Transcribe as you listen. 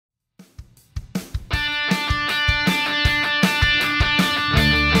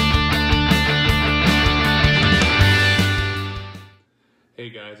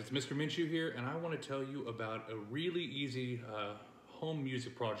Mr. Minshew here, and I want to tell you about a really easy home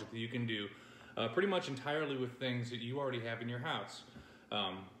music project that you can do pretty much entirely with things that you already have in your house.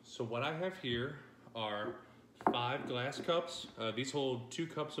 So what I have here are 5 glass cups. These hold 2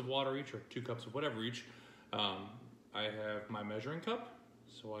 cups of water each, or 2 cups of whatever each. I have my measuring cup,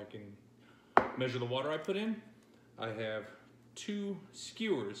 so I can measure the water I put in. I have 2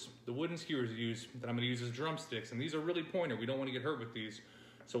 skewers, the wooden skewers that I'm going to use as drumsticks, and these are really pointed. We don't want to get hurt with these.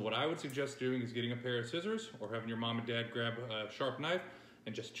 So what I would suggest doing is getting a pair of scissors, or having your mom and dad grab a sharp knife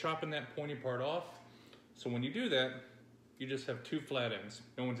and just chopping that pointy part off. So when you do that, you just have 2 flat ends.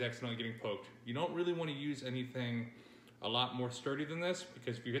 No one's accidentally getting poked. You don't really want to use anything a lot more sturdy than this,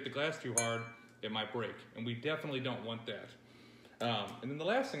 because if you hit the glass too hard, it might break, and we definitely don't want that. And then the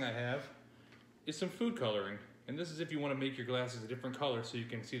last thing I have is some food coloring. And this is if you want to make your glasses a different color so you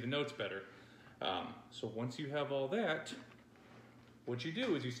can see the notes better. So once you have all that, what you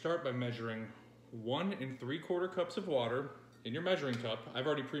do is you start by measuring 1 3/4 cups of water in your measuring cup. I've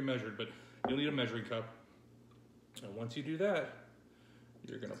already pre-measured, but you'll need a measuring cup. And once you do that,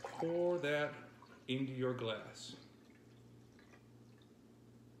 you're going to pour that into your glass.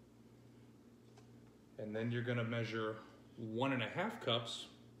 And then you're going to measure 1 1/2 cups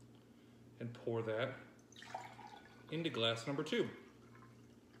and pour that into glass number 2.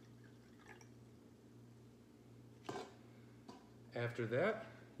 After that,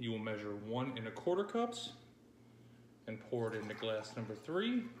 you will measure 1 1/4 cups and pour it into glass number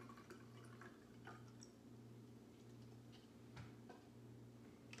 3.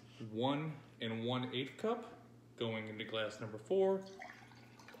 One 1/8 cup going into glass number 4.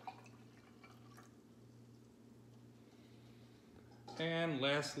 And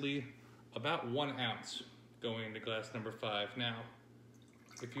lastly, about 1 ounce going into glass number 5. Now,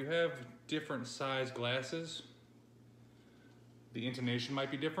 if you have different size glasses, the intonation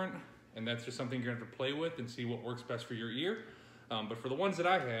might be different, and that's just something you're gonna have to play with and see what works best for your ear. But for the ones that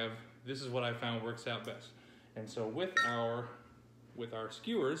I have, this is what I found works out best. And so with our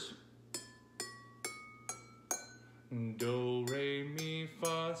skewers, do, re, mi,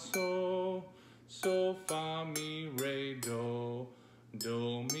 fa, so, so, fa, mi, re, do,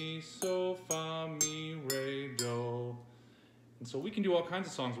 do, mi, so, fa, mi, re, do. And so we can do all kinds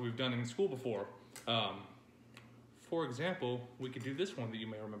of songs that we've done in school before. For example, we could do this one that you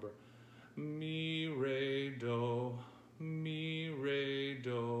may remember. Mi, re, do, mi, re,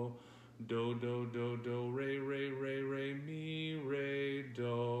 do, do, do, do, do, re, re, re, re, mi, re,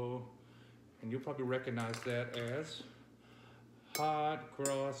 do. And you'll probably recognize that as hot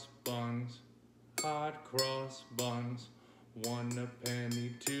cross buns, 1 a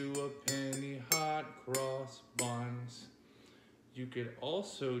penny, 2 a penny, hot cross buns. You could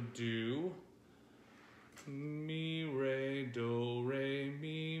also do mi, re, do, re,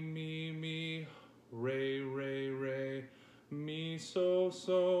 mi, re, re, re, mi, so,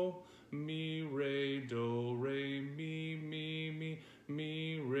 so, mi, re, do, re, mi,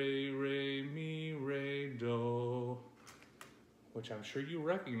 re, re, mi, re, do. Which I'm sure you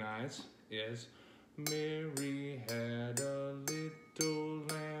recognize is Mary had a little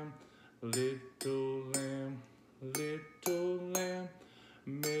lamb, little lamb, little lamb.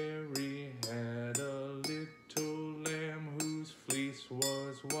 Mary had a little lamb whose fleece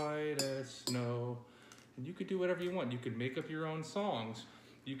was white as snow. And you could do whatever you want. You could make up your own songs.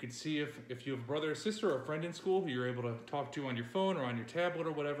 You could see if you have a brother or sister or a friend in school who you're able to talk to on your phone or on your tablet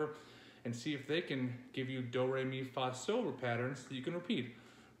or whatever, and see if they can give you do, re, mi, fa, so patterns that you can repeat.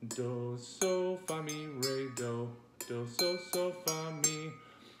 Do, so, fa, mi, re, do, do, so, fa, mi.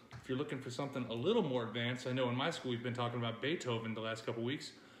 If you're looking for something a little more advanced, I know in my school we've been talking about Beethoven the last couple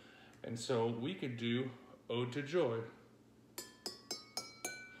weeks, and so we could do Ode to Joy.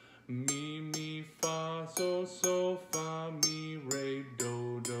 Mi, fa, so, fa, mi, re,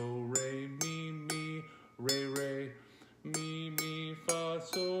 do, re, mi, re, re. Mi, fa,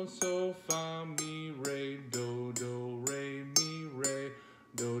 so, fa, mi, re, do, re, mi, re,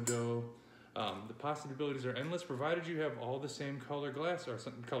 do. The possibilities are endless, provided you have all the same all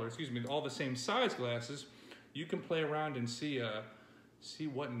the same size glasses. You can play around and see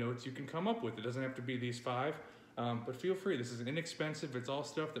what notes you can come up with. It doesn't have to be these 5, but feel free. This is inexpensive. It's all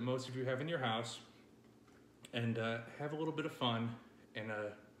stuff that most of you have in your house. And have a little bit of fun and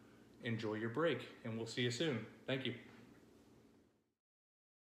enjoy your break. And we'll see you soon. Thank you.